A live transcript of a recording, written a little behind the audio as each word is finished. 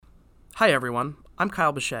Hi everyone, I'm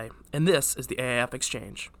Kyle Bechet, and this is the AAF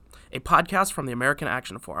Exchange, a podcast from the American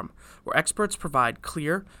Action Forum, where experts provide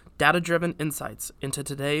clear, data-driven insights into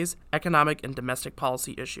today's economic and domestic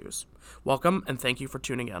policy issues. Welcome, and thank you for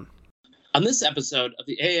tuning in. On this episode of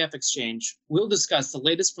the AAF Exchange, we'll discuss the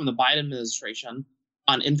latest from the Biden administration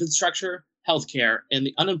on infrastructure, healthcare, and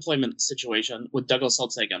the unemployment situation with Douglas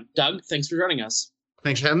Holtz-Eakin. Doug, thanks for joining us.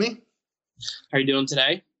 Thanks for having me. How are you doing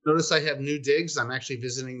today? Notice I have new digs. I'm actually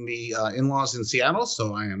visiting the in-laws in Seattle,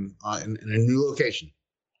 so I am in a new location.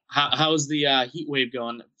 How's the heat wave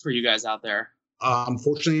going for you guys out there?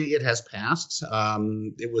 Unfortunately, it has passed.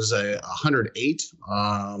 It was 108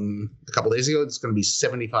 a couple days ago. It's going to be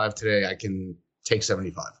 75 today. I can take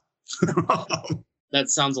 75. That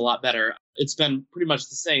sounds a lot better. It's been pretty much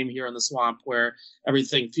the same here in the swamp where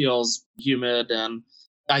everything feels humid, and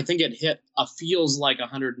I think it hit feels like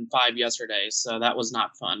 105 yesterday, so that was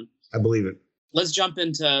not fun. I believe it. Let's jump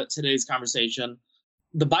into today's conversation.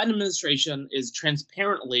 The Biden administration is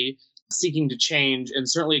transparently seeking to change and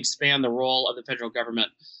certainly expand the role of the federal government.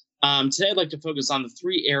 Today, I'd like to focus on the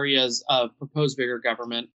three areas of proposed bigger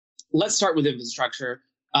government. Let's start with infrastructure,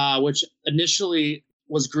 which initially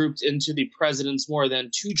was grouped into the president's more than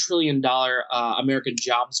 $2 trillion American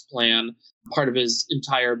Jobs Plan, part of his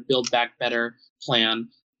entire Build Back Better plan.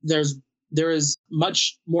 There is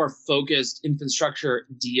much more focused infrastructure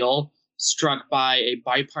deal struck by a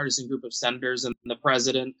bipartisan group of senators, and the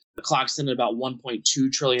president clocks in at about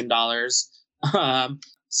 $1.2 trillion.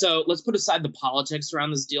 So let's put aside the politics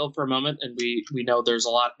around this deal for a moment, and we know there's a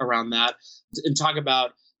lot around that, and talk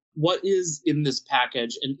about what is in this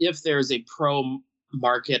package and if there is a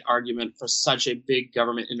pro-market argument for such a big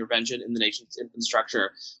government intervention in the nation's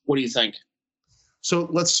infrastructure. What do you think? So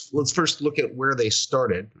let's first look at where they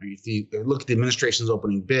started. If you look at the administration's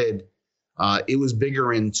opening bid, it was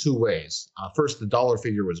bigger in two ways. First, the dollar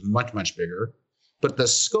figure was much, much bigger, but the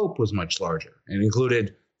scope was much larger and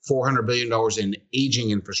included $400 billion in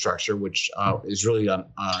aging infrastructure, which is really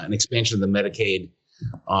an expansion of the Medicaid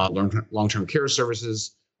long-term care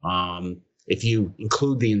services. If you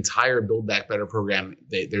include the entire Build Back Better program,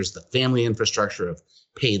 there's the family infrastructure of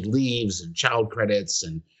paid leaves and child credits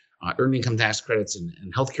and earned income tax credits and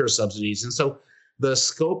healthcare subsidies. And so the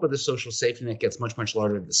scope of the social safety net gets much, much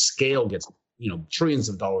larger. The scale gets, trillions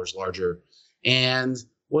of dollars larger. And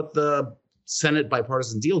what the Senate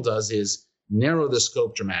bipartisan deal does is narrow the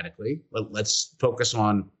scope dramatically. Let's focus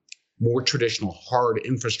on more traditional hard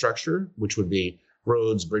infrastructure, which would be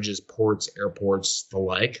roads, bridges, ports, airports, the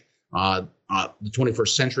like. The 21st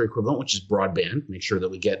century equivalent, which is broadband, make sure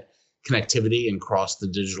that we get connectivity and cross the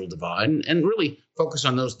digital divide, and really focus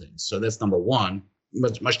on those things. So that's number one,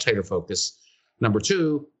 much tighter focus. Number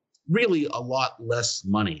two, really a lot less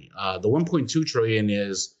money. The 1.2 trillion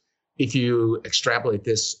is, if you extrapolate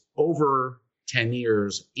this over 10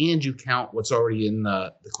 years and you count what's already in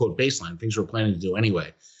the quote baseline, things we're planning to do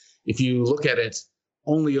anyway. If you look at it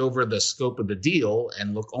only over the scope of the deal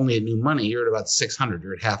and look only at new money, you're at about 600,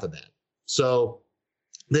 you're at half of that. So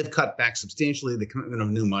they've cut back substantially the commitment of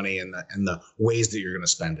new money and the ways that you're going to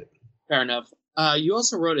spend it. Fair enough. You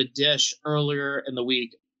also wrote a dish earlier in the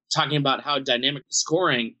week talking about how dynamic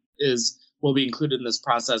scoring will be included in this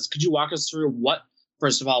process. Could you walk us through what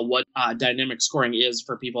dynamic scoring is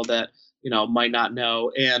for people that might not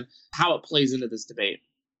know, and how it plays into this debate?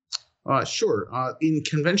 Sure. In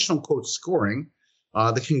conventional quote scoring,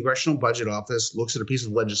 the Congressional Budget Office looks at a piece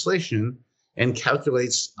of legislation and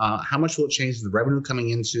calculates how much will it change the revenue coming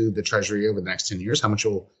into the Treasury over the next 10 years, how much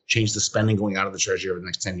will change the spending going out of the Treasury over the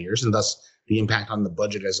next 10 years, and thus the impact on the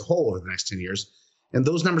budget as a whole over the next 10 years. And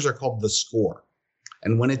those numbers are called the score.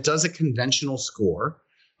 And when it does a conventional score,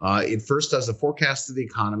 it first does a forecast of the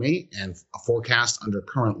economy and a forecast under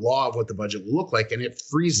current law of what the budget will look like, and it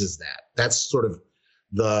freezes that. That's sort of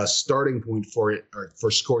the starting point for it, or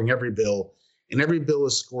for scoring every bill. And every bill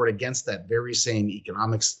is scored against that very same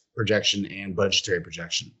economics projection and budgetary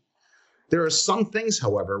projection. There are some things,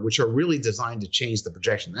 however, which are really designed to change the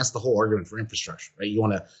projection. That's the whole argument for infrastructure, right? You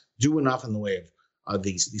want to do enough in the way of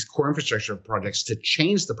these core infrastructure projects to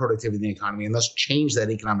change the productivity of the economy and thus change that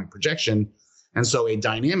economic projection. And so a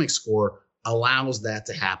dynamic score allows that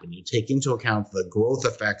to happen. You take into account the growth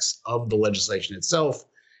effects of the legislation itself.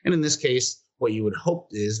 And in this case, what you would hope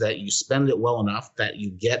is that you spend it well enough that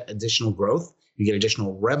you get additional growth, you get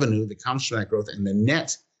additional revenue that comes from that growth, and the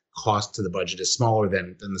net cost to the budget is smaller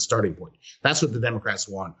than the starting point. That's what the Democrats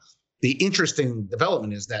want. The interesting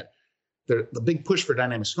development is that the big push for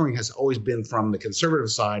dynamic scoring has always been from the conservative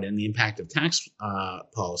side, and the impact of tax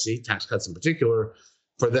policy, tax cuts in particular.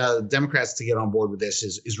 For the Democrats to get on board with this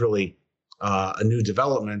is really a new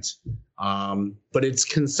development. But it's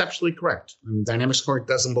conceptually correct. I mean, dynamic scoring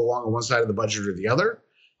doesn't belong on one side of the budget or the other.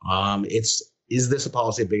 Is this a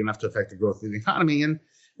policy big enough to affect the growth of the economy? And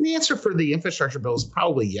the answer for the infrastructure bill is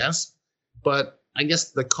probably yes. But I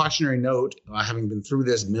guess the cautionary note, having been through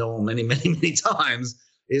this mill many, many, many times,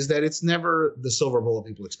 is that it's never the silver bullet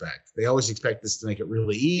people expect. They always expect this to make it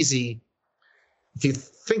really easy. If you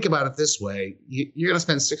think about it this way, you're going to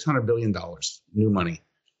spend $600 billion new money.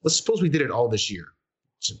 Let's suppose we did it all this year.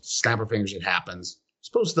 So snap our fingers, it happens.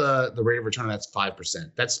 Suppose the rate of return on that's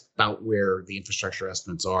 5%. That's about where the infrastructure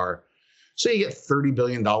estimates are. So you get $30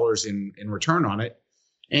 billion in return on it.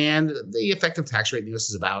 And the effective tax rate in the US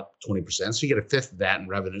is about 20%. So you get a fifth of that in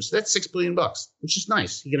revenue. So that's $6 billion, which is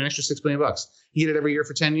nice. You get an extra $6 billion. You get it every year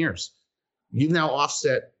for 10 years. You've now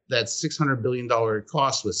offset that $600 billion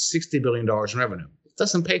cost with $60 billion in revenue. It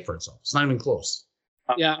doesn't pay for itself. It's not even close.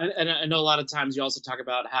 Yeah, and I know a lot of times you also talk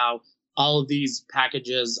about how all of these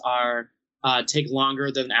packages are take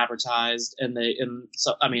longer than advertised, and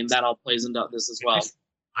so I mean that all plays into this as well.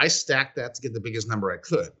 I stacked that to get the biggest number I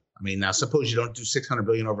could. I mean, now suppose you don't do 600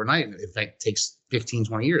 billion overnight, and in fact takes 15,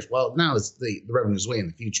 20 years. Well, now it's the revenue is way in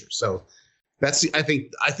the future. So that's I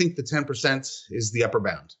think the 10% is the upper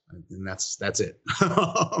bound, and that's it.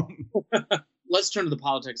 Let's turn to the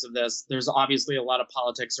politics of this. There's obviously a lot of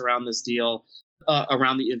politics around this deal,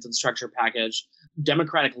 around the infrastructure package.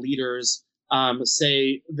 Democratic leaders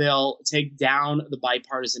say they'll take down the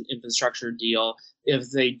bipartisan infrastructure deal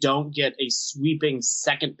if they don't get a sweeping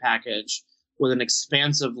second package with an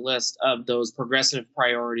expansive list of those progressive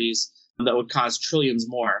priorities that would cost trillions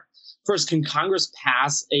more. First, can Congress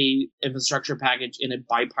pass a infrastructure package in a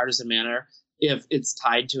bipartisan manner if it's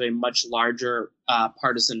tied to a much larger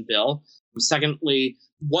partisan bill? Secondly,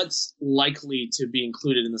 what's likely to be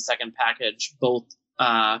included in the second package, both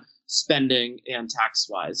spending and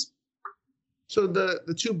tax-wise? So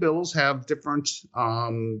the two bills have different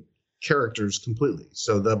characters completely.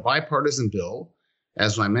 So the bipartisan bill,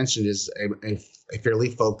 as I mentioned, is a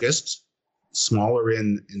fairly focused, smaller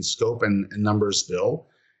in scope and numbers bill,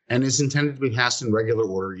 and is intended to be passed in regular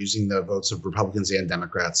order using the votes of Republicans and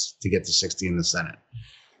Democrats to get to 60 in the Senate.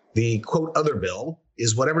 The, quote, other bill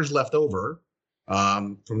is whatever's left over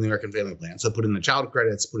from the American Family Plan. So put in the child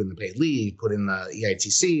credits, put in the paid leave, put in the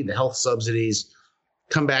EITC, the health subsidies,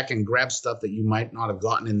 come back and grab stuff that you might not have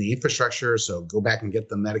gotten in the infrastructure. So go back and get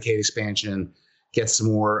the Medicaid expansion, get some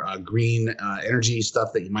more green energy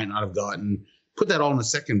stuff that you might not have gotten. Put that all in the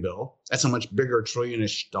second bill. That's a much bigger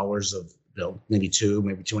trillion-ish dollars of bill, maybe two,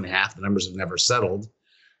 maybe 2.5. The numbers have never settled.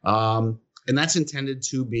 And that's intended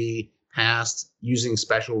to be passed using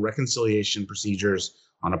special reconciliation procedures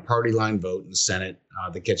on a party line vote in the Senate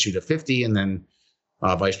that gets you to 50, and then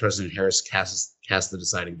Vice President Harris casts the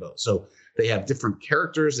deciding vote. So they have different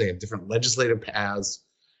characters, they have different legislative paths,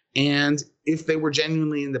 and if they were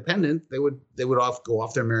genuinely independent, they would go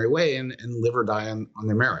off their merry way and live or die on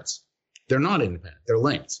their merits. They're not independent; they're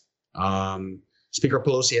linked. Speaker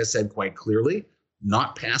Pelosi has said quite clearly,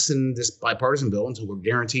 not passing this bipartisan bill until we're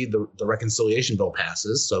guaranteed the reconciliation bill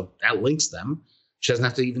passes. So that links them. She doesn't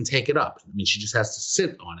have to even take it up. I mean, she just has to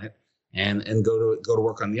sit on it and go to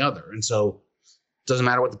work on the other. And so it doesn't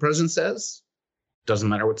matter what the president says. Doesn't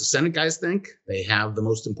matter what the Senate guys think. They have the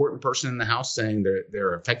most important person in the House saying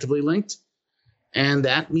they're effectively linked. And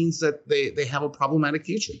that means that they have a problematic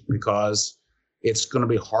future because it's going to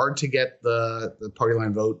be hard to get the party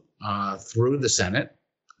line vote through the Senate.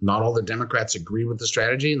 Not all the Democrats agree with the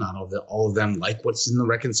strategy. Not all of them like what's in the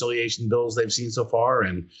reconciliation bills they've seen so far.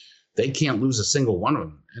 And they can't lose a single one of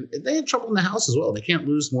them. And they had trouble in the House as well. They can't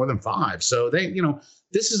lose more than 5. So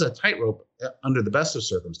this is a tightrope under the best of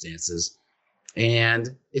circumstances.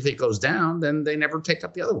 And if it goes down, then they never take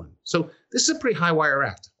up the other one. So this is a pretty high wire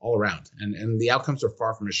act all around. And the outcomes are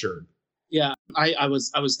far from assured. Yeah, I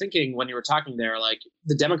was thinking when you were talking there, like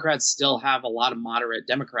the Democrats still have a lot of moderate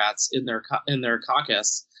Democrats in their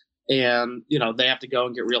caucus. And, they have to go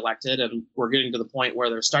and get reelected. And we're getting to the point where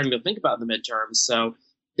they're starting to think about the midterms. So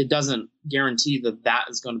it doesn't guarantee that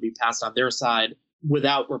is going to be passed on their side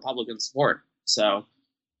without Republican support. So,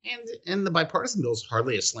 and the bipartisan bill is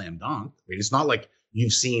hardly a slam dunk. I mean, it's not like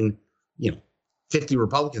you've seen 50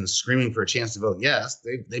 Republicans screaming for a chance to vote yes.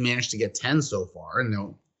 They managed to get 10 so far,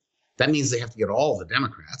 and that means they have to get all the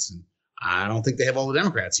Democrats, and I don't think they have all the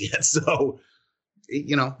Democrats yet. So,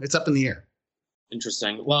 it's up in the air.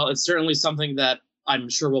 Interesting. Well, it's certainly something that I'm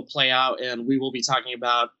sure will play out, and we will be talking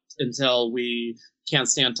about until we can't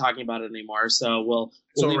stand talking about it anymore. So we'll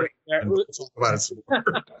leave it there. We'll talk about it some more.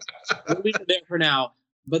 We'll leave it there for now.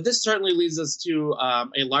 But this certainly leads us to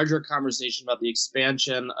a larger conversation about the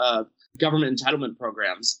expansion of government entitlement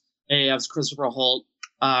programs. AAF's Christopher Holt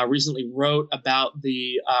recently wrote about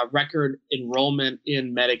the record enrollment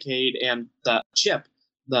in Medicaid and the CHIP,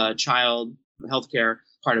 the child healthcare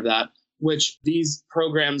part of that, which these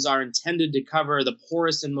programs are intended to cover the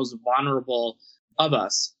poorest and most vulnerable of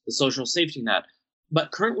us, the social safety net.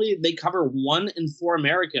 But currently they cover 1 in 4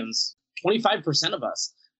 Americans, 25% of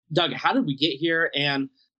us. Doug, how did we get here, and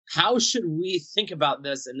how should we think about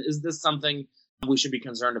this? And is this something we should be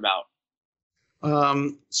concerned about?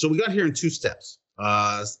 So we got here in 2 steps.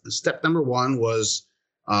 Step number 1 was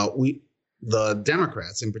the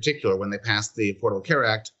Democrats in particular, when they passed the Affordable Care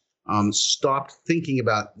Act, stopped thinking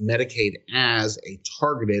about Medicaid as a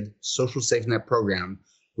targeted social safety net program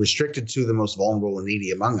restricted to the most vulnerable and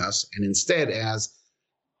needy among us, and instead as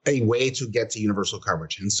a way to get to universal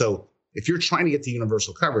coverage. And so if you're trying to get to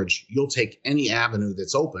universal coverage, you'll take any avenue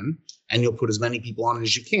that's open and you'll put as many people on it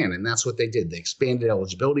as you can. And that's what they did. They expanded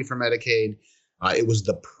eligibility for Medicaid. It was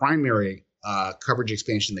the primary coverage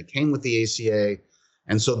expansion that came with the ACA.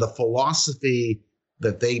 And so the philosophy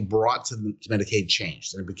that they brought to Medicaid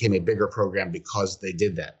changed, and it became a bigger program because they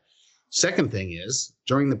did that. Second thing is,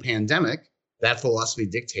 during the pandemic, that philosophy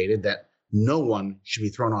dictated that no one should be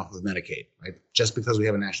thrown off of Medicaid, right? Just because we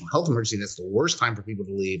have a national health emergency, that's the worst time for people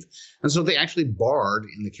to leave. And so they actually barred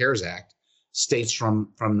in the CARES Act states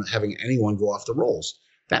from having anyone go off the rolls.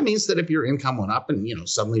 That means that if your income went up and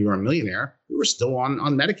suddenly you're a millionaire, you were still on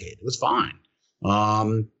Medicaid. It was fine.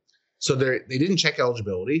 So they didn't check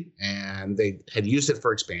eligibility, and they had used it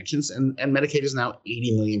for expansions, and Medicaid is now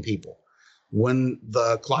 80 million people. When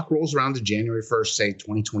the clock rolls around to January 1st, say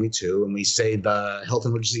 2022, and we say the health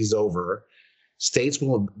emergency is over, states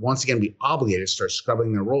will once again be obligated to start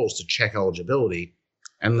scrubbing their rolls to check eligibility.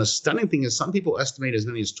 And the stunning thing is some people estimate as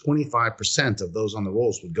many as 25% of those on the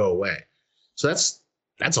rolls would go away. So that's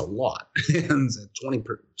a lot. And 20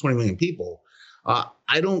 million people.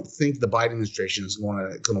 I don't think the Biden administration is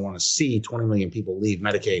going to want to see 20 million people leave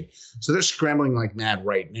Medicaid. So they're scrambling like mad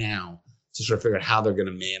right now to sort of figure out how they're going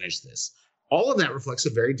to manage this. All of that reflects a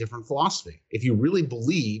very different philosophy. If you really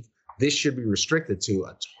believe this should be restricted to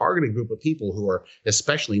a targeted group of people who are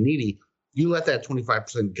especially needy, you let that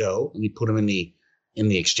 25% go and you put them in the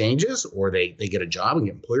exchanges, or they get a job and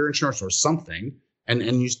get employer insurance or something, and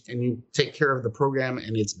you take care of the program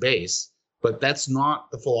and its base. But that's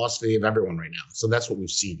not the philosophy of everyone right now. So that's what we've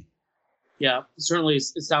seen. Yeah, certainly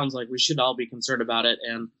it sounds like we should all be concerned about it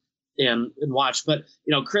and watch. But,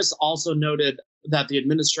 Chris also noted that the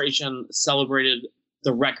administration celebrated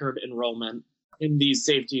the record enrollment in these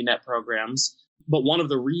safety net programs. But one of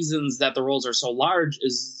the reasons that the rolls are so large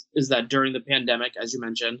is that during the pandemic, as you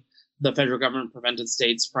mentioned, the federal government prevented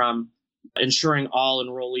states from ensuring all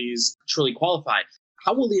enrollees truly qualify.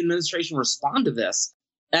 How will the administration respond to this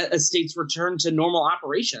as states return to normal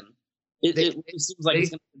operation? It seems like it's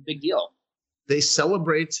going to be a big deal. They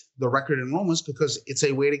celebrate the record enrollments because it's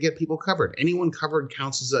a way to get people covered. Anyone covered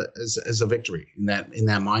counts as a victory in that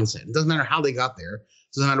mindset. It doesn't matter how they got there.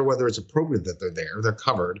 It doesn't matter whether it's appropriate that they're there. They're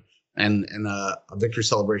covered, and a victory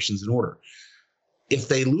celebration is in order. If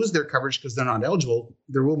they lose their coverage because they're not eligible,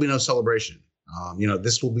 there will be no celebration.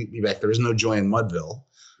 This will be back. There is no joy in Mudville.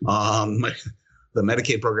 The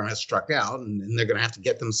Medicaid program has struck out, and they're going to have to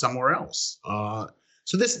get them somewhere else.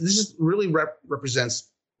 So this is really represents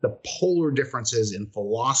the polar differences in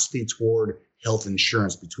philosophy toward health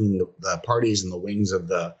insurance between the parties and the wings of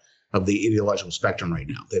the ideological spectrum right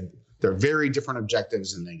now. They're very different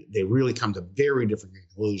objectives, and they really come to very different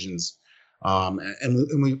conclusions.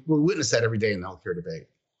 And we witness that every day in the healthcare debate.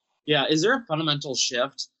 Yeah, is there a fundamental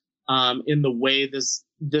shift in the way this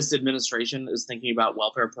administration is thinking about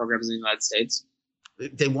welfare programs in the United States?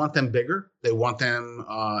 They want them bigger. They want them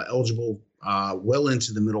eligible well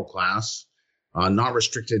into the middle class, not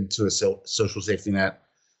restricted to a social safety net.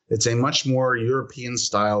 It's a much more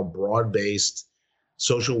European-style, broad-based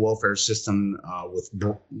social welfare system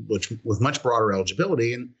with much broader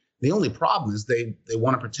eligibility. And the only problem is they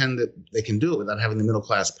want to pretend that they can do it without having the middle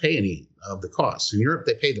class pay any of the costs. In Europe,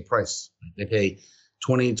 they pay the price. They pay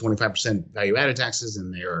 20, 25% value-added taxes,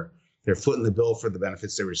 and they're footing the bill for the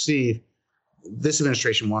benefits they receive. This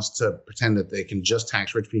administration wants to pretend that they can just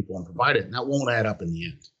tax rich people and provide it, and that won't add up in the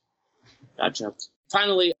end. Gotcha.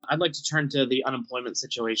 Finally, I'd like to turn to the unemployment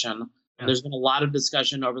situation. Yeah. There's been a lot of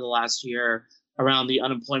discussion over the last year around the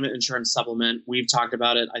unemployment insurance supplement. We've talked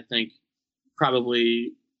about it, I think,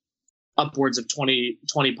 probably upwards of 20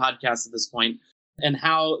 podcasts at this point, and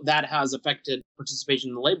how that has affected participation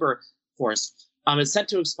in the labor force. It's set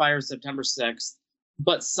to expire September 6th,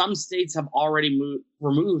 but some states have already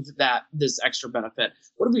removed this extra benefit.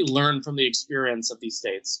 What have we learned from the experience of these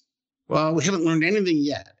states? Well, we haven't learned anything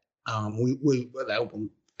yet.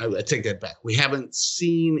 I take that back. We haven't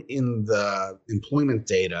seen in the employment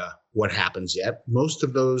data what happens yet. Most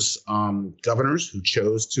of those governors who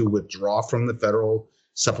chose to withdraw from the federal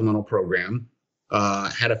supplemental program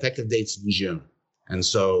had effective dates in June. And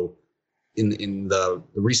so in the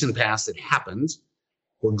recent past, it happened.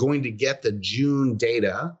 We're going to get the June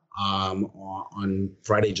data on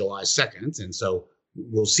Friday, July 2nd. And so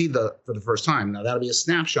we'll see for the first time. Now, that'll be a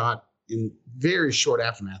snapshot in very short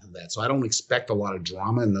aftermath of that. So I don't expect a lot of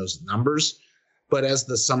drama in those numbers. But as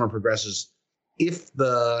the summer progresses, if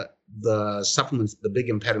the supplements, the big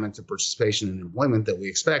impediment to participation in employment that we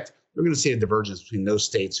expect, we're going to see a divergence between those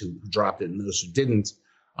states who dropped it and those who didn't.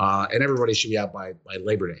 And everybody should be out by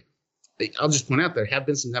Labor Day. I'll just point out there have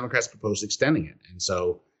been some Democrats proposed extending it. And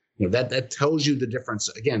so, that tells you the difference,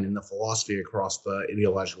 again, in the philosophy across the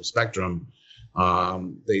ideological spectrum.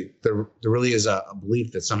 There really is a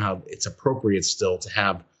belief that somehow it's appropriate still to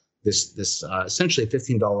have this essentially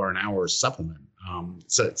 $15 an hour supplement.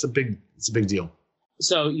 So it's a big deal.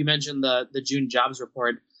 So you mentioned the June jobs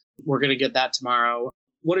report. We're going to get that tomorrow.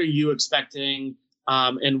 What are you expecting,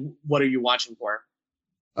 and what are you watching for?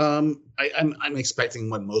 I'm expecting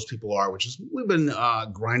what most people are, which is we've been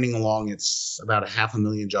grinding along. It's about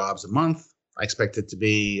 500,000 jobs a month. I expect it to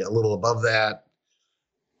be a little above that.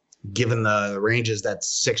 Given the ranges,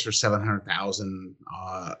 that's 600,000 or 700,000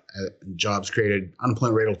 jobs created.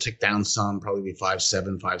 Unemployment rate will tick down some, probably be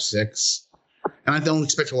 5.7, 5.6. And I don't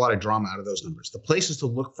expect a lot of drama out of those numbers. The places to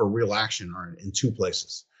look for real action are in two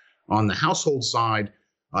places. On the household side,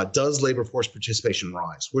 does labor force participation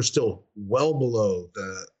rise? We're still well below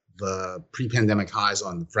the pre-pandemic highs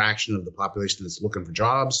on the fraction of the population that's looking for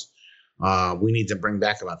jobs. We need to bring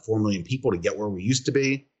back about 4 million people to get where we used to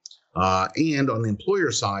be. And on the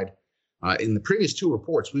employer side, in the previous two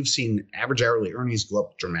reports, we've seen average hourly earnings go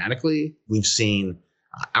up dramatically. We've seen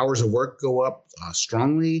hours of work go up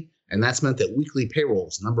strongly. And that's meant that weekly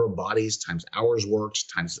payrolls, number of bodies times hours worked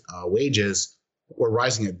times wages, were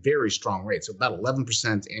rising at very strong rates, so about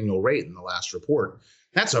 11% annual rate in the last report.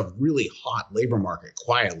 That's a really hot labor market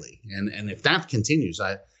quietly. And if that continues,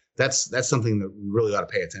 that's something that we really ought to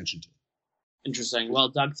pay attention to. Interesting. Well,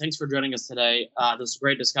 Doug, thanks for joining us today. This was a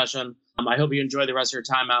great discussion. I hope you enjoy the rest of your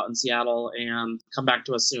time out in Seattle and come back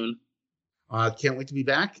to us soon. Can't wait to be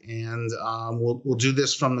back. And we'll do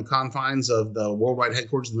this from the confines of the worldwide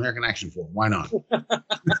headquarters of the American Action Forum. Why not?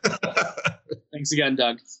 Thanks again,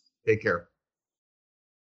 Doug. Take care.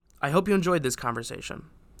 I hope you enjoyed this conversation.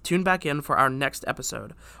 Tune back in for our next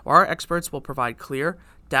episode, where our experts will provide clear,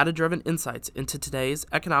 data-driven insights into today's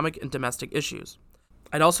economic and domestic issues.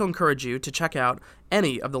 I'd also encourage you to check out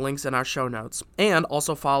any of the links in our show notes, and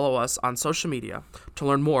also follow us on social media to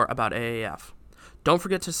learn more about AAF. Don't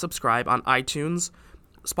forget to subscribe on iTunes,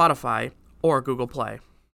 Spotify, or Google Play.